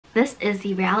This is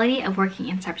the reality of working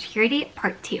in cybersecurity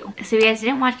part 2. So if you guys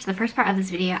didn't watch the first part of this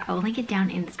video, I will link it down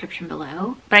in the description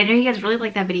below. But I know you guys really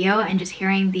like that video and just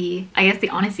hearing the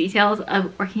honest details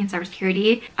of working in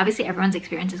cybersecurity. Obviously everyone's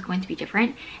experience is going to be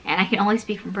different, and I can only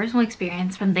speak from personal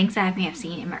experience, from things that I may have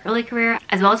seen in my early career,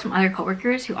 as well as from other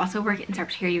coworkers who also work in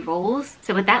cybersecurity roles.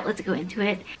 So with that, let's go into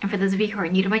it. And for those of you who are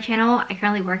new to my channel, I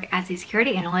currently work as a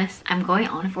security analyst. I'm going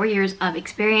on 4 years of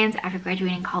experience after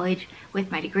graduating college with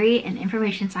my degree in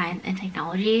information science and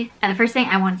technology. And the first thing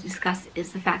I want to discuss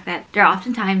is the fact that there are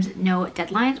oftentimes no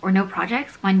deadlines or no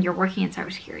projects when you're working in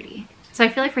cybersecurity. So I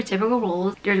feel like for typical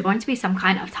roles, there's going to be some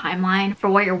kind of timeline for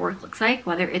what your work looks like,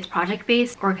 whether it's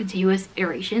project-based or continuous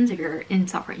iterations. If you're in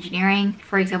software engineering,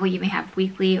 for example, you may have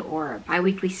weekly or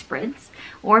bi-weekly sprints,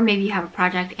 or maybe you have a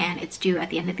project and it's due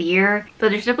at the end of the year. But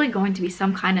there's definitely going to be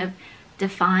some kind of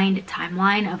defined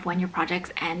timeline of when your projects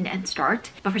end and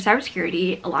start. But for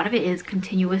cybersecurity, a lot of it is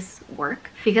continuous work.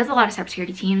 Because a lot of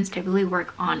cybersecurity teams typically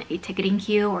work on a ticketing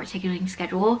queue or ticketing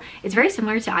schedule, it's very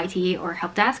similar to IT or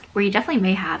help desk, where you definitely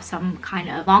may have some kind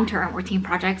of long-term or team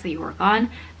projects that you work on,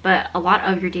 but a lot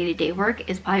of your day-to-day work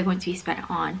is probably going to be spent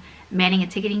on manning a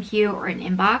ticketing queue or an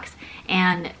inbox,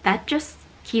 and that just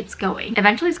keeps going.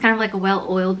 Eventually it's kind of like a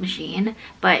well-oiled machine,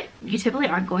 but you typically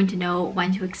aren't going to know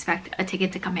when to expect a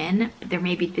ticket to come in. There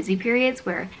may be busy periods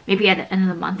where maybe at the end of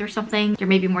the month or something, there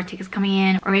may be more tickets coming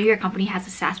in, or maybe your company has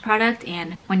a SaaS product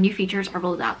and when new features are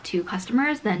rolled out to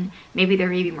customers, then maybe there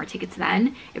may be more tickets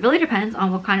then. It really depends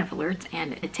on what kind of alerts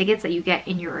and tickets that you get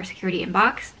in your security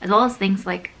inbox, as well as things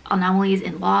like anomalies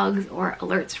in logs or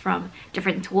alerts from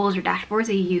different tools or dashboards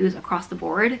that you use across the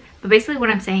board. But basically what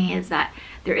I'm saying is that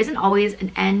there isn't always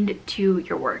an end to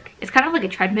your work. It's kind of like a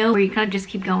treadmill where you kind of just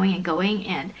keep going and going,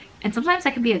 and sometimes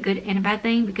that can be a good and a bad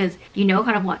thing because you know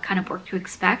kind of what kind of work to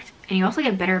expect, and you also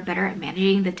get better and better at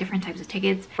managing the different types of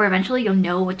tickets, where eventually you'll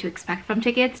know what to expect from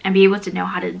tickets and be able to know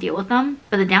how to deal with them.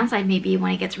 But the downside may be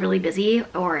when it gets really busy,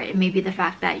 or it may be the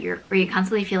fact that you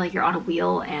constantly feel like you're on a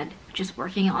wheel and just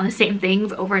working on the same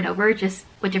things over and over, just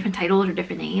with different titles or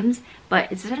different names,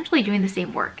 but it's essentially doing the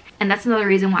same work. And that's another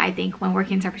reason why I think when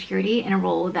working in cybersecurity in a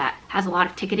role that has a lot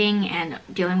of ticketing and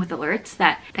dealing with alerts,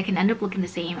 that can end up looking the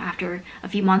same after a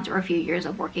few months or a few years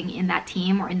of working in that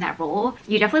team or in that role.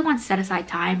 You definitely want to set aside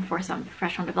time for some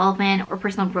professional development or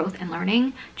personal growth and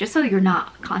learning, just so you're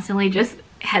not constantly just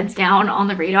heads down on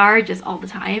the radar just all the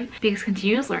time, because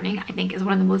continuous learning I think is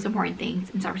one of the most important things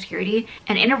in cybersecurity.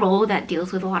 And in a role that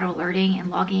deals with a lot of alerting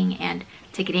and logging and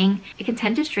ticketing, it can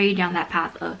tend to stray you down that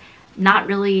path of not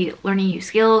really learning new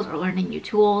skills or learning new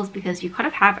tools, because you kind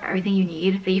of have everything you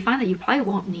need, but you find that you probably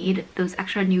won't need those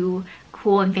extra new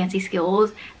cool and fancy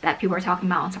skills that people are talking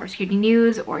about on cybersecurity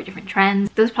news or different trends.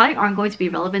 Those probably aren't going to be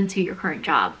relevant to your current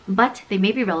job, but they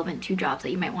may be relevant to jobs that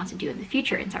you might want to do in the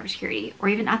future in cybersecurity or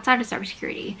even outside of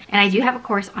cybersecurity. And I do have a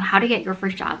course on how to get your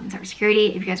first job in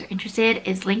cybersecurity. If you guys are interested,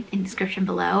 it's linked in the description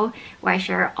below, where I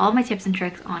share all my tips and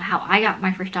tricks on how I got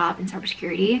my first job in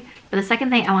cybersecurity. But the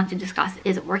second thing I want to discuss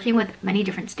is working with many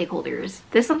different stakeholders.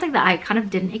 This is something that I kind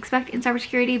of didn't expect in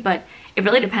cybersecurity, but it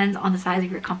really depends on the size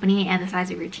of your company and the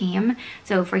size of your team.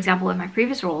 So for example, in my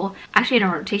previous role, actually in a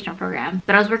rotational program,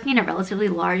 but I was working in a relatively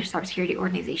large cybersecurity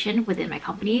organization within my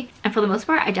company. And for the most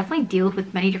part, I definitely deal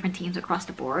with many different teams across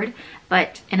the board.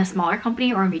 But in a smaller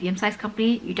company or a medium-sized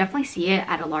company, you definitely see it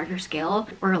at a larger scale,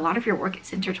 where a lot of your work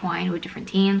is intertwined with different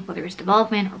teams, whether it's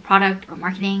development or product or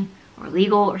marketing or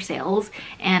legal or sales,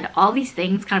 and all these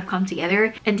things kind of come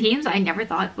together, and teams I never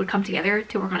thought would come together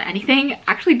to work on anything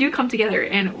actually do come together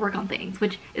and work on things,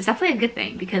 which is definitely a good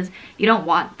thing, because you don't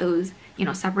want those, you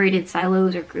know, separated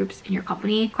silos or groups in your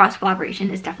company. Cross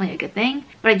collaboration is definitely a good thing,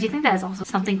 but I do think that is also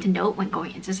something to note when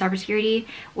going into cybersecurity,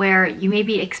 where you may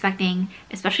be expecting,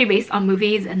 especially based on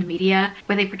movies and the media,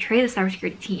 where they portray the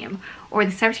cybersecurity team or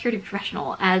the cybersecurity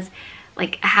professional as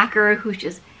like a hacker who's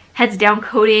just heads down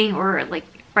coding or like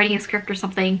writing a script or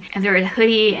something, and they're in a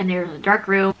hoodie and they're in a dark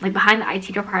room, like behind the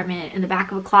IT department in the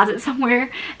back of a closet somewhere.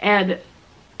 And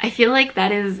I feel like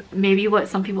that is maybe what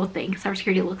some people think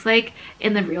cybersecurity looks like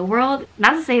in the real world.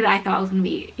 Not to say that I thought I was gonna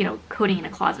be, you know, coding in a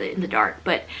closet in the dark,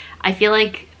 but I feel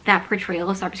like that portrayal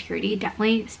of cybersecurity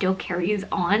definitely still carries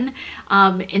on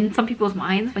in some people's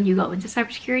minds when you go into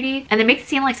cybersecurity. And it makes it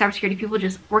seem like cybersecurity people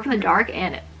just work in the dark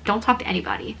and don't talk to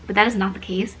anybody. But that is not the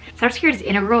case. Cybersecurity is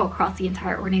integral across the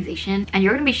entire organization, and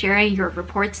you're going to be sharing your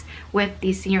reports with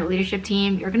the senior leadership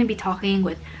team. You're going to be talking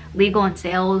with legal and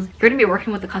sales. You're going to be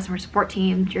working with the customer support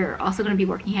team. You're also going to be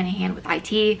working hand in hand with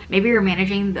IT. Maybe you're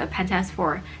managing the pen test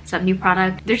for some new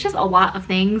product. There's just a lot of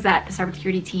things that the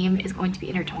cybersecurity team is going to be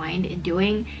intertwined in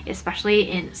doing, especially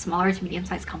in smaller to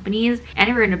medium-sized companies. And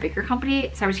if you're in a bigger company,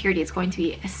 cybersecurity is going to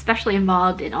be especially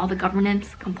involved in all the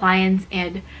governance, compliance,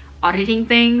 and auditing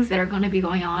things that are going to be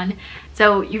going on.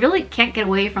 So you really can't get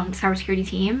away from the cybersecurity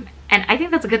team. And I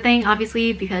think that's a good thing,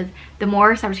 obviously, because the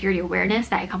more cybersecurity awareness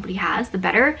that a company has, the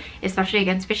better, especially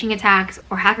against phishing attacks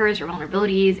or hackers or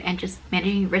vulnerabilities, and just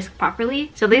managing risk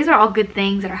properly. So these are all good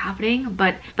things that are happening,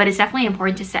 but it's definitely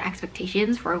important to set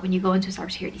expectations for when you go into a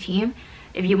cybersecurity team.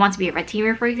 If you want to be a red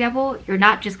teamer, for example, you're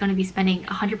not just going to be spending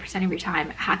 100% of your time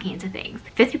hacking into things.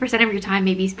 50% of your time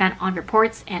may be spent on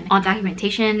reports and on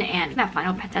documentation and that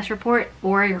final pen test report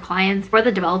for your clients, for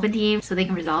the development team, so they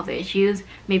can resolve the issues.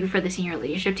 Maybe for the senior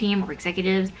leadership team or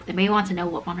executives, they may want to know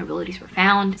what vulnerabilities were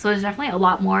found. So there's definitely a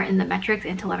lot more in the metrics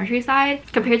and telemetry side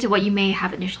compared to what you may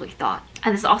have initially thought.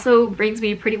 And this also brings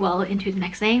me pretty well into the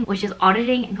next thing, which is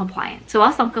auditing and compliance. So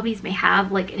while some companies may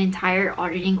have like an entire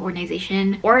auditing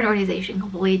organization or an organization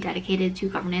completely dedicated to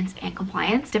governance and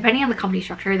compliance, depending on the company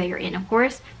structure that you're in, of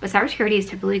course, but cybersecurity is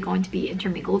typically going to be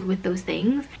intermingled with those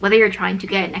things. Whether you're trying to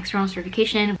get an external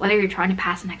certification, whether you're trying to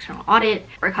pass an external audit,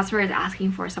 or a customer is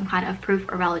asking for some kind of proof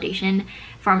or validation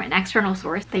from an external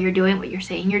source that you're doing what you're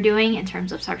saying you're doing in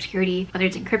terms of cybersecurity, whether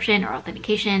it's encryption or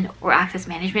authentication or access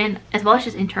management, as well as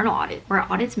just internal audit,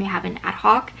 where audits may happen ad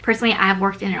hoc. Personally, I have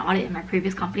worked in an audit in my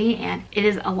previous company, and it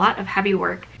is a lot of heavy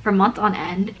work for months on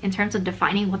end in terms of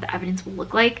defining what the evidence will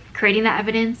look like, creating that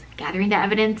evidence, gathering that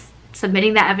evidence,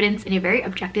 submitting that evidence in a very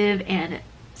objective and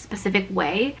specific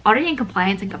way. Auditing,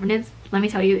 compliance, and governance, let me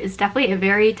tell you, is definitely a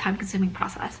very time-consuming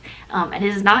process, and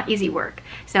it is not easy work.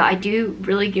 So I do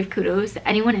really give kudos to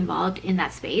anyone involved in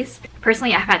that space.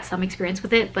 Personally, I've had some experience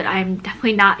with it, but I'm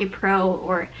definitely not a pro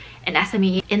or an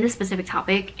SME in this specific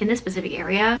topic, in this specific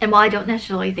area. And while I don't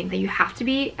necessarily think that you have to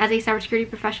be as a cybersecurity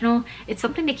professional, it's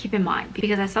something to keep in mind,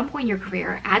 because at some point in your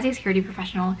career as a security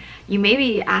professional, you may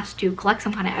be asked to collect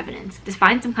some kind of evidence,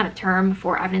 define some kind of term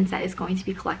for evidence that is going to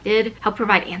be collected, help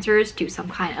provide answers to some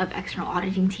kind of external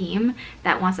auditing team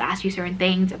that wants to ask you certain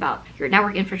things about your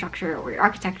network infrastructure or your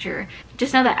architecture.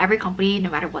 Just know that every company,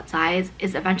 no matter what size,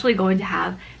 is eventually going to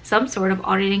have some sort of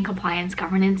auditing, compliance,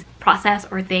 governance process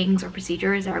or things or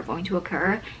procedures that are going to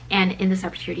occur. And in the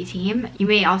cybersecurity team, you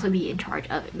may also be in charge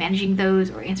of managing those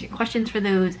or answering questions for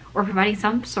those, or providing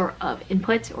some sort of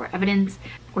input or evidence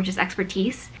or just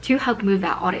expertise to help move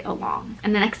that audit along.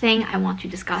 And the next thing I want to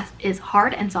discuss is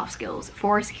hard and soft skills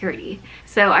for security.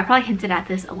 So I probably hinted at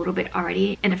this a little bit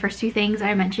already in the first two things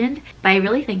I mentioned, but I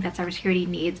really think that cybersecurity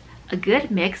needs a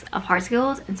good mix of hard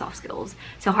skills and soft skills.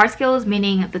 So hard skills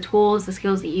meaning the tools, the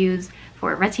skills that you use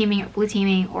for red teaming or blue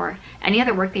teaming or any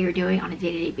other work that you're doing on a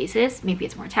day-to-day basis. Maybe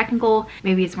it's more technical,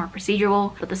 maybe it's more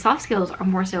procedural, but the soft skills are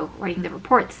more so writing the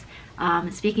reports,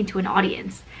 speaking to an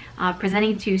audience,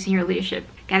 presenting to senior leadership,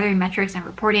 gathering metrics and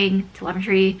reporting,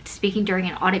 telemetry, speaking during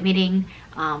an audit meeting,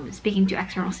 speaking to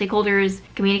external stakeholders,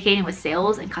 communicating with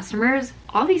sales and customers.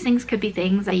 All these things could be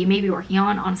things that you may be working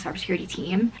on a cybersecurity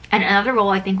team. And another role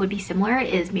I think would be similar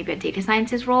is maybe a data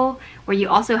scientist role, where you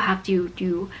also have to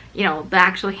do, the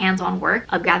actual hands-on work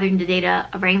of gathering the data,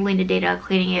 of wrangling the data,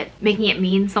 cleaning it, making it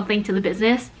mean something to the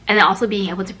business, and then also being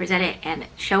able to present it and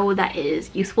show that it is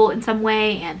useful in some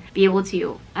way and be able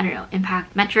to,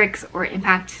 impact metrics or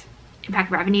impact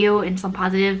revenue in some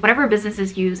positive, whatever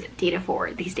businesses use data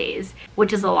for these days,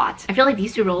 which is a lot. I feel like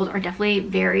these two roles are definitely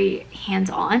very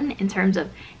hands-on in terms of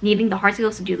needing the hard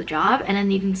skills to do the job and then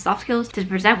needing the soft skills to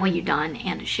present what you've done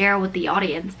and share with the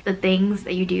audience the things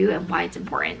that you do and why it's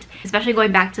important. Especially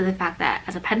going back to the fact that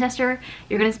as a pen tester,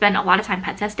 you're going to spend a lot of time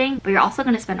pen testing, but you're also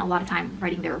going to spend a lot of time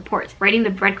writing the report, writing the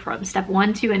breadcrumbs, step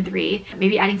 1, 2, and 3,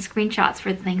 maybe adding screenshots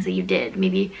for the things that you did,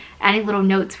 maybe adding little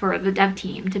notes for the dev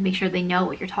team to make sure they know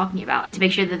what you're talking about, to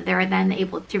make sure that they're then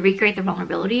able to recreate the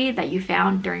vulnerability that you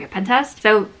found during a pen test.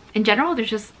 So in general, there's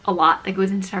just a lot that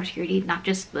goes into cybersecurity, not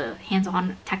just the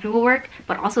hands-on technical work,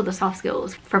 but also the soft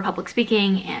skills for public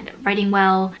speaking and writing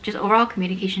well, just overall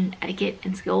communication etiquette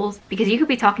and skills. Because you could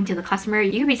be talking to the customer,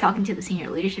 you could be talking to the senior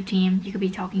leadership team, you could be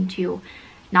talking to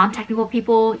non-technical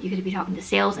people, you could be talking to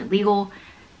sales and legal.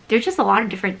 There's just a lot of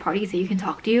different parties that you can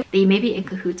talk to that you may be in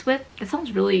cahoots with. It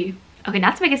sounds really okay,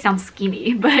 not to make it sound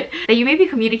schemy, but that you may be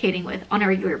communicating with on a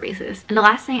regular basis. And the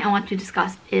last thing I want to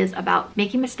discuss is about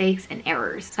making mistakes and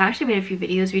errors. So I actually made a few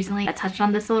videos recently that touched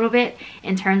on this a little bit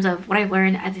in terms of what I've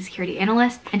learned as a security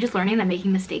analyst and just learning that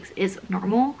making mistakes is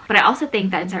normal. But I also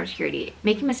think that in cybersecurity,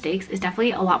 making mistakes is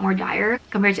definitely a lot more dire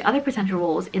compared to other potential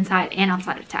roles inside and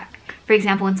outside of tech. For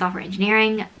example, in software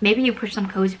engineering, maybe you push some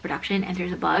code to production and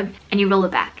there's a bug and you roll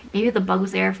it back. Maybe the bug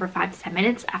was there for 5 to 10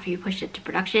 minutes after you pushed it to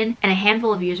production and a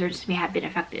handful of users may have been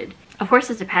affected. Of course,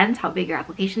 this depends how big your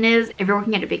application is. If you're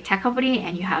working at a big tech company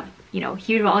and you have,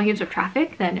 huge volumes of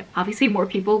traffic, then obviously more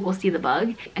people will see the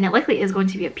bug and it likely is going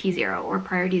to be a P0 or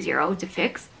priority 0 to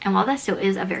fix. And while that still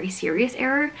is a very serious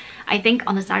error, I think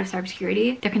on the side of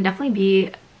cybersecurity, there can definitely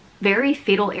be very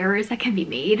fatal errors that can be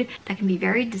made that can be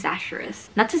very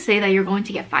disastrous. Not to say that you're going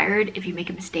to get fired if you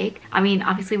make a mistake. I mean,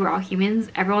 obviously we're all humans.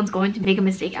 Everyone's going to make a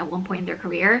mistake at one point in their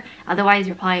career. Otherwise,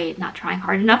 you're probably not trying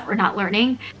hard enough or not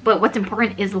learning. But what's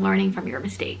important is learning from your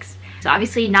mistakes. So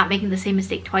obviously not making the same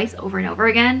mistake twice over and over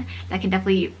again, that can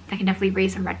definitely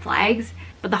raise some red flags.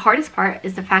 But the hardest part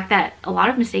is the fact that a lot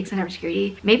of mistakes in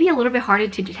cybersecurity may be a little bit harder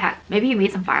to detect. Maybe you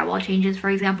made some firewall changes,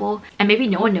 for example, and maybe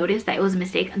no one noticed that it was a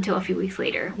mistake until a few weeks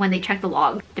later when they checked the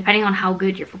log. Depending on how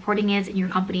good your reporting is in your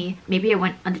company, maybe it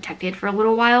went undetected for a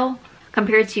little while,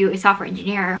 compared to a software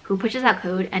engineer who pushes out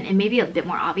code and it may be a bit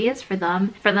more obvious for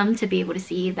them to be able to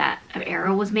see that an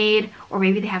error was made, or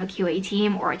maybe they have a QA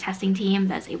team or a testing team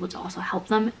that's able to also help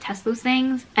them test those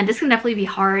things. And this can definitely be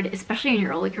hard, especially in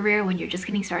your early career when you're just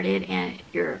getting started and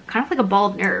you're kind of like a ball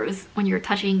of nerves when you're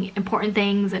touching important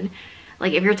things. And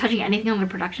like if you're touching anything on the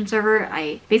production server,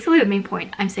 basically the main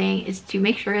point I'm saying is to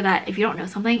make sure that if you don't know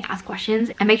something, ask questions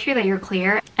and make sure that you're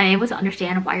clear and able to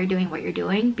understand why you're doing what you're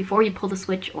doing before you pull the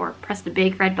switch or press the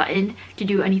big red button to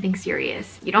do anything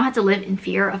serious. You don't have to live in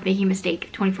fear of making a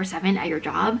mistake 24/7 at your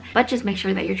job, but just make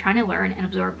sure that you're trying to learn and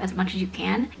absorb as much as you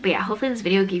can. But yeah, hopefully this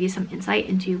video gave you some insight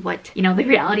into what, the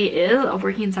reality is of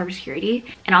working in cybersecurity,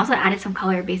 and also added some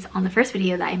color based on the first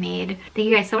video that I made. Thank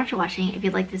you guys so much for watching. If you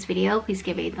liked this video, please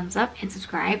give it a thumbs up and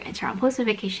subscribe and turn on post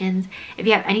notifications. If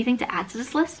you have anything to add to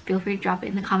this list, feel free to drop it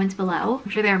in the comments below.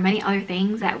 I'm sure there are many other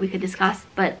things that we could discuss,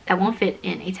 but that won't fit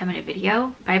in a 10-minute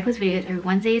video. But I post videos every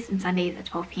Wednesdays and Sundays at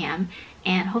 12 p.m.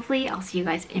 and hopefully I'll see you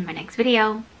guys in my next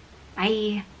video.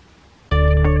 Bye!